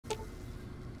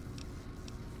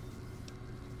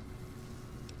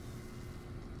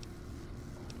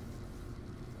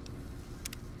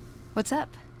What's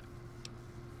up?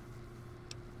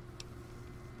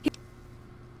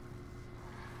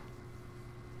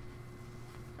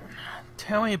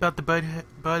 Tell me about the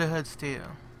Brotherhood Steel.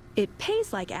 It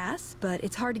pays like ass, but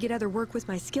it's hard to get other work with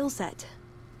my skill set.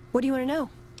 What do you want to know?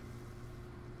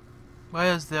 Why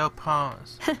is there a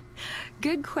pause?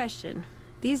 Good question.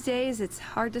 These days, it's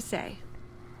hard to say.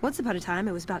 Once upon a time,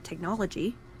 it was about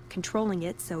technology, controlling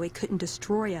it so it couldn't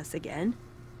destroy us again.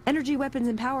 Energy weapons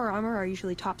and power armor are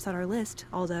usually tops on our list,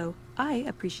 although I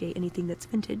appreciate anything that's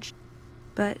vintage.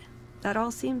 But that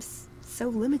all seems so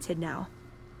limited now.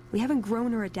 We haven't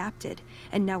grown or adapted,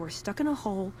 and now we're stuck in a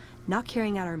hole, not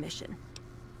carrying out our mission.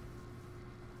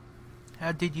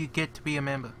 How did you get to be a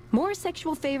member? More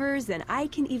sexual favors than I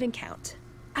can even count.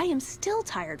 I am still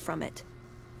tired from it.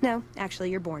 No,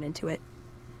 actually, you're born into it.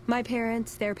 My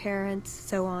parents, their parents,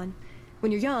 so on.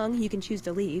 When you're young, you can choose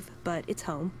to leave, but it's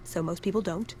home, so most people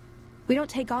don't. We don't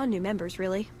take on new members,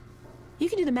 really. You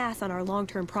can do the math on our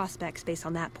long-term prospects based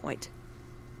on that point.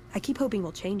 I keep hoping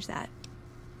we'll change that.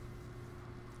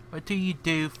 What do you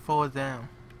do for them?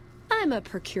 I'm a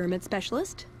procurement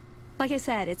specialist. Like I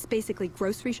said, it's basically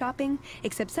grocery shopping,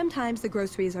 except sometimes the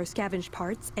groceries are scavenged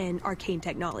parts and arcane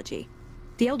technology.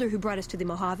 The elder who brought us to the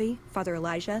Mojave, Father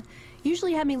Elijah,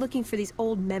 usually had me looking for these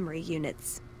old memory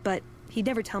units, but he'd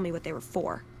never tell me what they were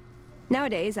for.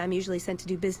 Nowadays, I'm usually sent to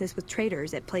do business with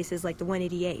traders at places like the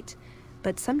 188,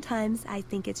 but sometimes I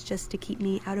think it's just to keep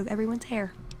me out of everyone's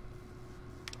hair.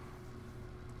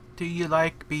 Do you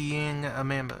like being a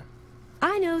member?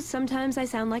 I know sometimes I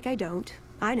sound like I don't.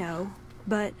 I know.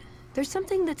 But there's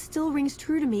something that still rings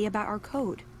true to me about our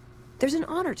code. There's an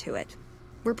honor to it.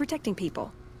 We're protecting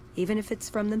people. Even if it's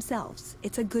from themselves,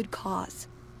 it's a good cause.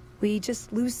 We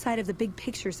just lose sight of the big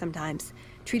picture sometimes.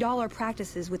 Treat all our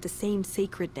practices with the same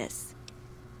sacredness.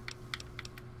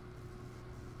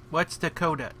 What's the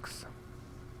Codex?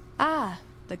 Ah,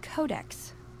 the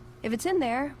Codex. If it's in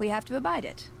there, we have to abide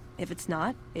it. If it's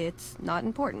not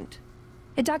important.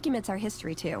 It documents our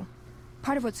history, too.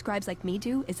 Part of what scribes like me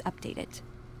do is update it.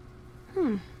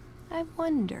 I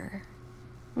wonder...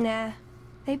 Nah,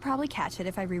 they'd probably catch it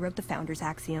if I rewrote the Founder's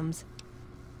axioms.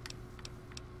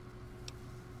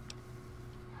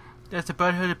 Does the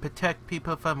Brotherhood protect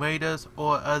people from raiders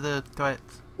or other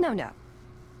threats? No.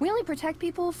 We only protect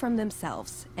people from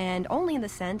themselves, and only in the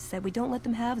sense that we don't let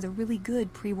them have the really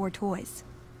good pre-war toys.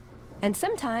 And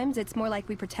sometimes it's more like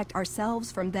we protect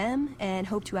ourselves from them and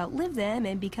hope to outlive them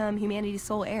and become humanity's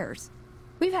sole heirs.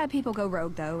 We've had people go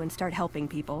rogue, though, and start helping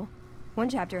people. One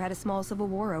chapter had a small civil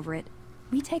war over it.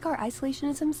 We take our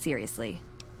isolationism seriously.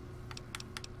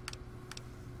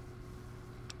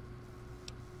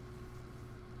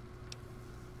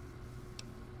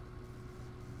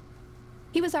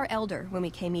 He was our elder when we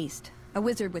came east. A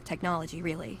wizard with technology,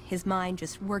 really. His mind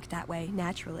just worked that way,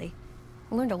 naturally.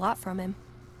 I learned a lot from him.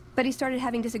 But he started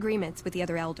having disagreements with the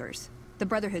other elders. The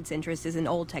Brotherhood's interest is in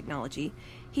old technology.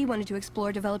 He wanted to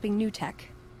explore developing new tech.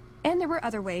 And there were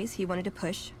other ways he wanted to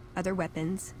push, other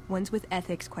weapons, ones with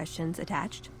ethics questions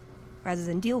attached. Rather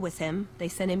than deal with him, they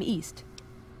sent him east.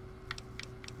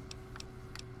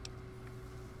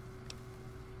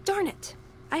 Darn it!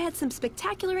 I had some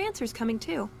spectacular answers coming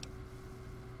too.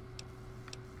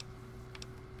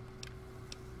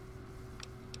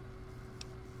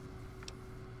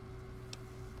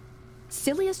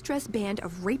 Silliest dressed band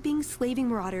of raping, slaving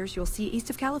marauders you'll see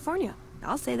east of California.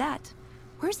 I'll say that.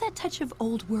 Where's that touch of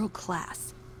old world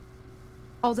class?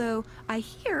 Although, I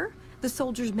hear the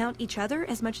soldiers mount each other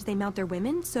as much as they mount their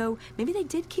women, so maybe they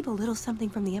did keep a little something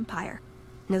from the Empire.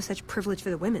 No such privilege for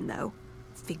the women, though.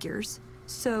 Figures.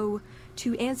 So,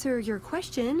 to answer your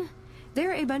question,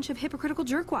 they're a bunch of hypocritical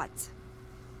jerkwads.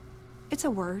 It's a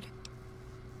word.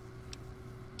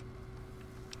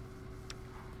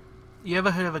 You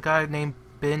ever heard of a guy named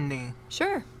Benny?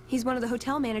 Sure. He's one of the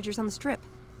hotel managers on the Strip.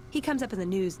 He comes up in the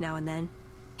news now and then.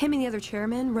 Him and the other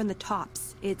chairmen run the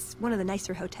Tops. It's one of the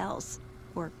nicer hotels.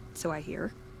 Or so I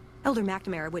hear. Elder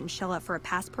McNamara wouldn't shell out for a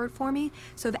passport for me,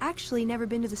 so I've actually never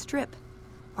been to the Strip.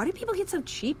 Why do people get so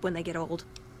cheap when they get old?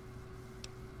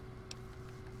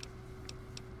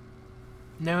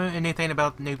 Know anything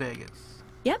about New Vegas?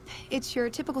 Yep, it's your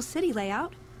typical city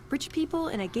layout. Rich people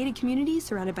in a gated community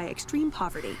surrounded by extreme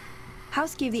poverty.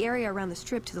 House gave the area around the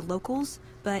Strip to the locals,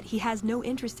 but he has no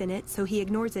interest in it, so he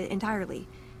ignores it entirely.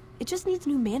 It just needs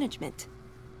new management.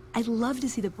 I'd love to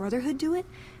see the Brotherhood do it,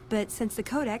 but since the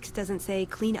Codex doesn't say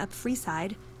clean up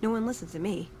Freeside, no one listens to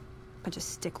me. Bunch of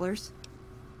sticklers.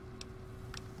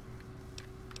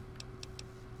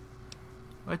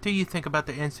 What do you think about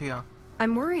the NCR?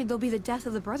 I'm worried they'll be the death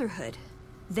of the Brotherhood.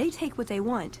 They take what they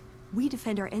want. We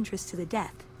defend our interests to the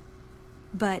death.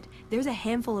 But there's a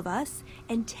handful of us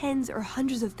and tens or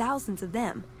hundreds of thousands of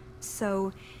them.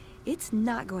 So it's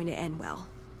not going to end well.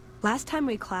 Last time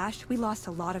we clashed, we lost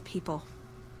a lot of people.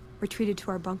 Retreated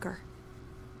to our bunker.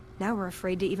 Now we're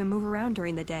afraid to even move around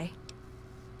during the day.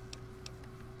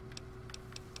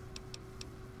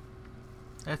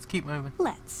 Let's keep moving.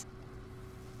 Let's.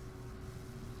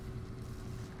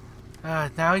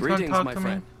 Now he's gonna talk my to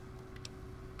friend.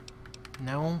 me?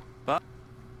 No. But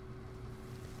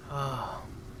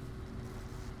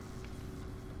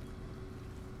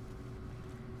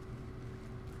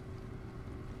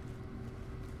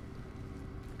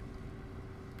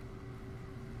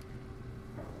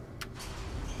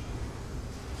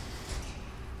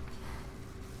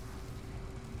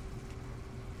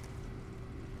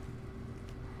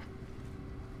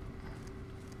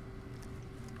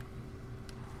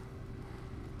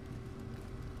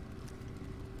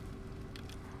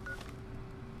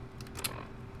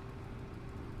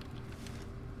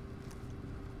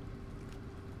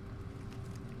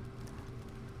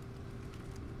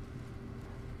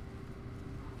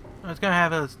I was gonna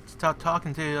have us start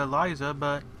talking to Eliza,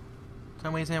 but for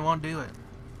some reason it won't do it.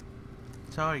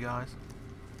 Sorry, guys.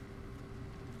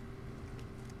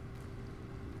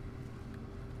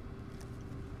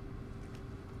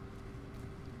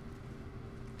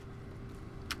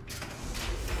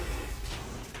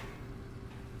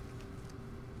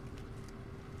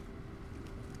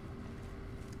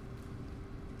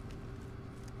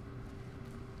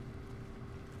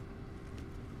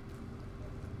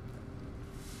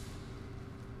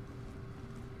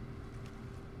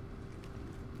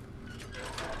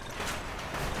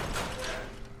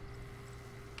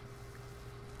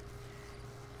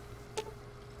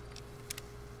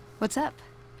 What's up?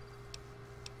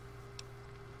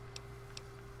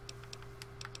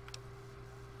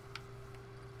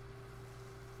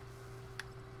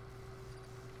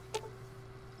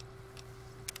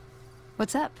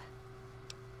 What's up?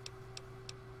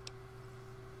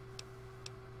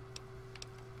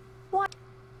 What?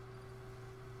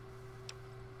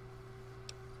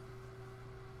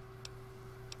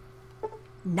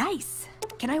 Nice.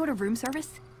 Can I order room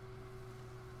service?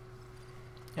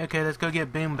 Okay, let's go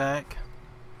get Boom back.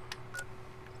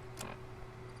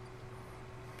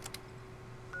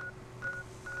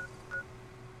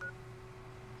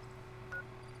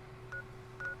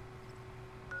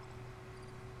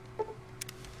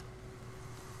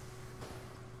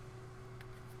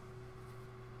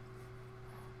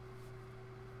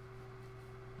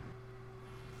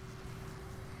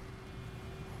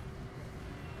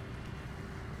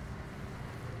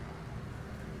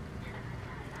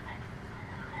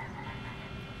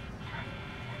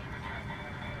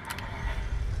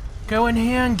 Go in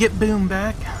here and get Boom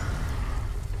back.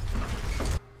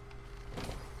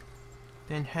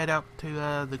 Then head out to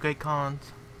the Great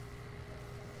Khans.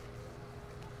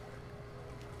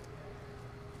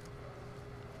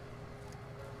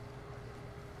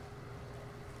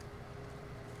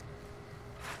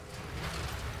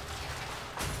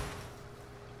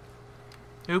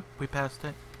 Oop, we passed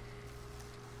it.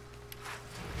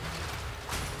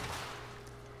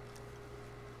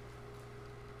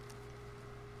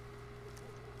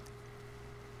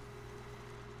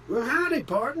 Well, howdy,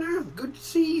 partner. Good to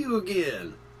see you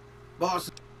again.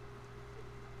 Boss.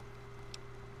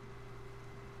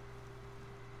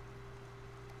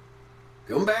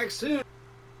 Come back soon.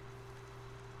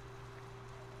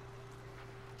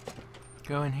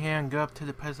 Go in here and go up to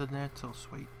the presidential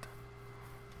suite.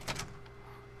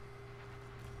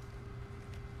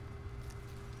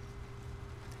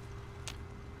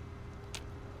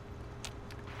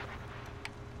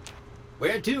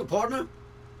 Where to, partner?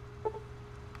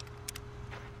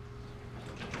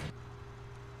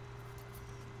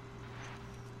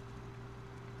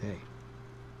 Hey,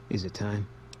 is it time?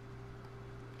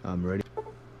 I'm ready.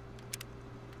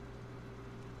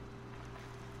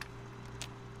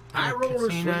 High roller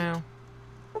suite. Casino.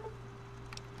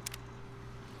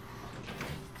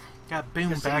 Got Boom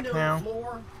back Casino now.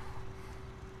 floor.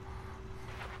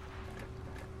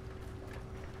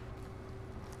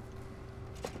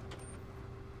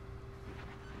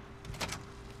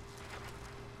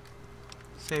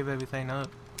 Save everything up.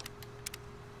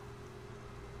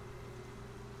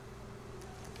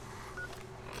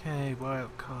 Okay,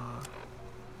 wild card.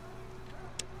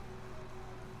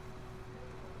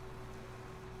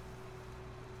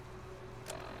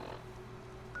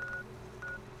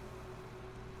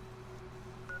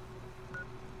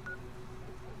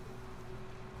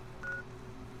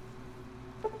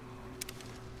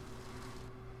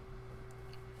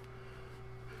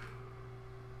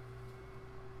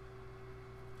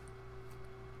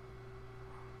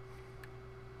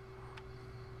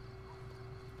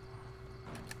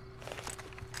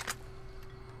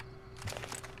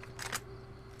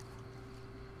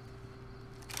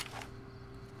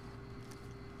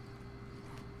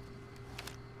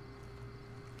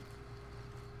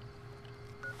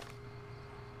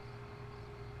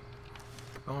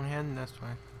 on heading this way.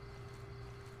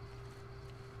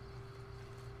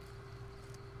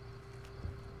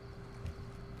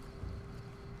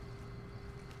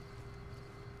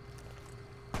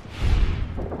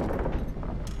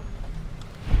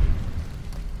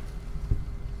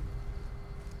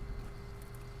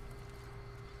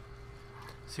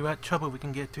 See what trouble we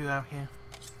can get through out here.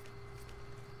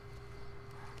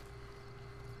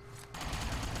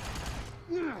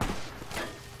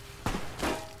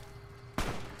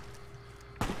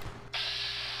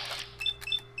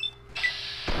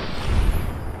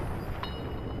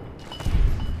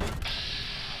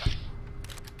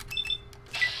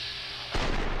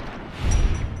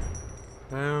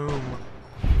 Boom.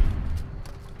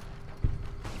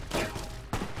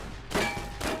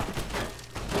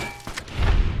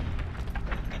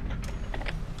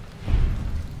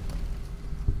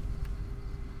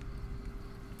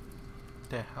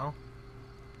 The hell?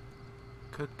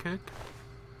 Cook.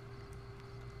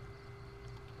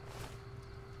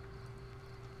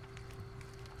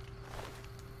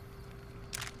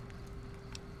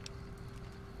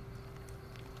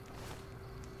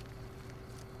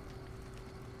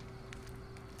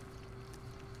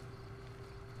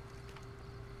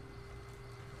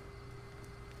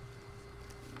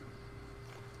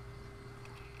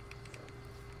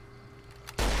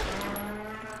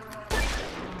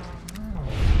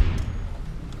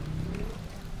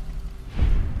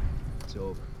 It's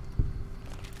over.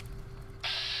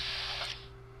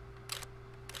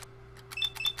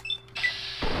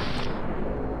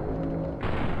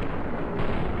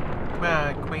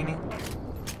 Goodbye, Queenie.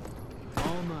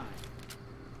 All mine.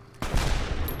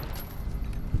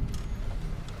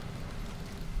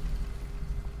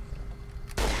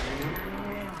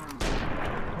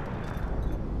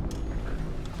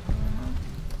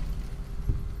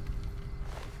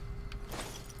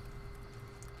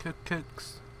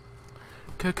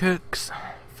 Cook's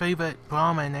favorite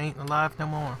Brahmin ain't alive no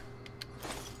more.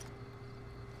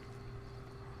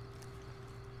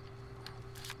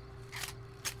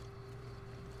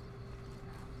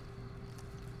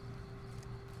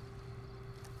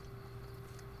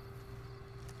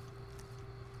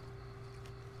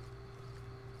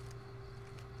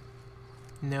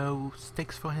 No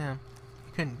sticks for him.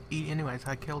 He couldn't eat anyways,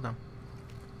 I killed him.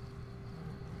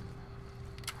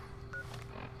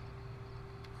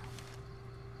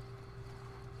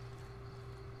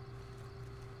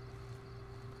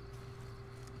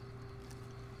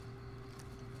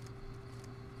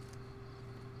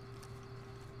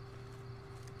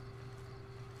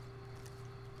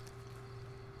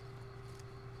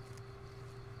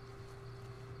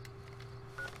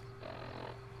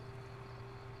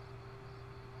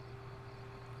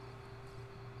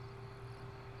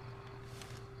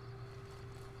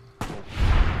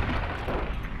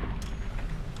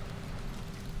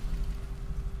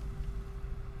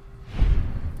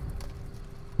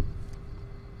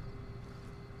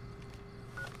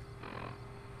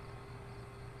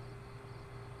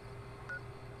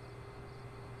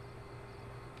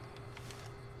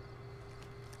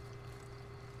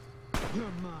 You're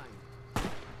mine.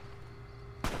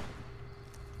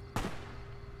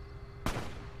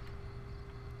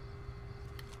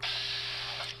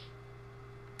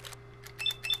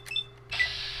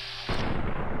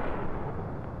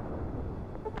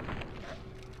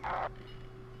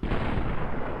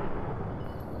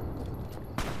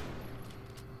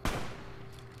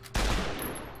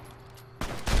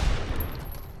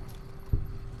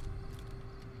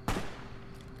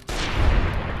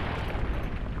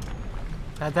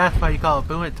 Now that's why you call it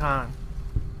bullet time.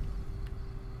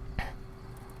 Okay,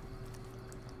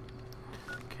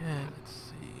 let's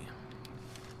see.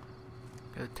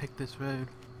 Gotta take this road.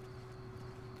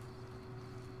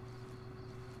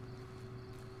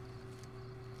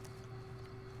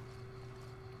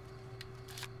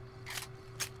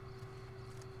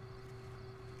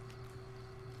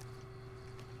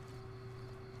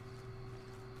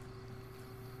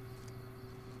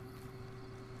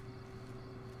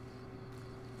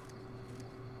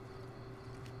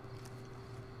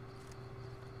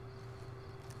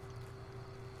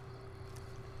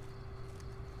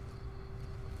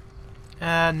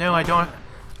 No, I don't.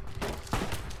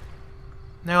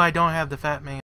 No, I don't have the fat man.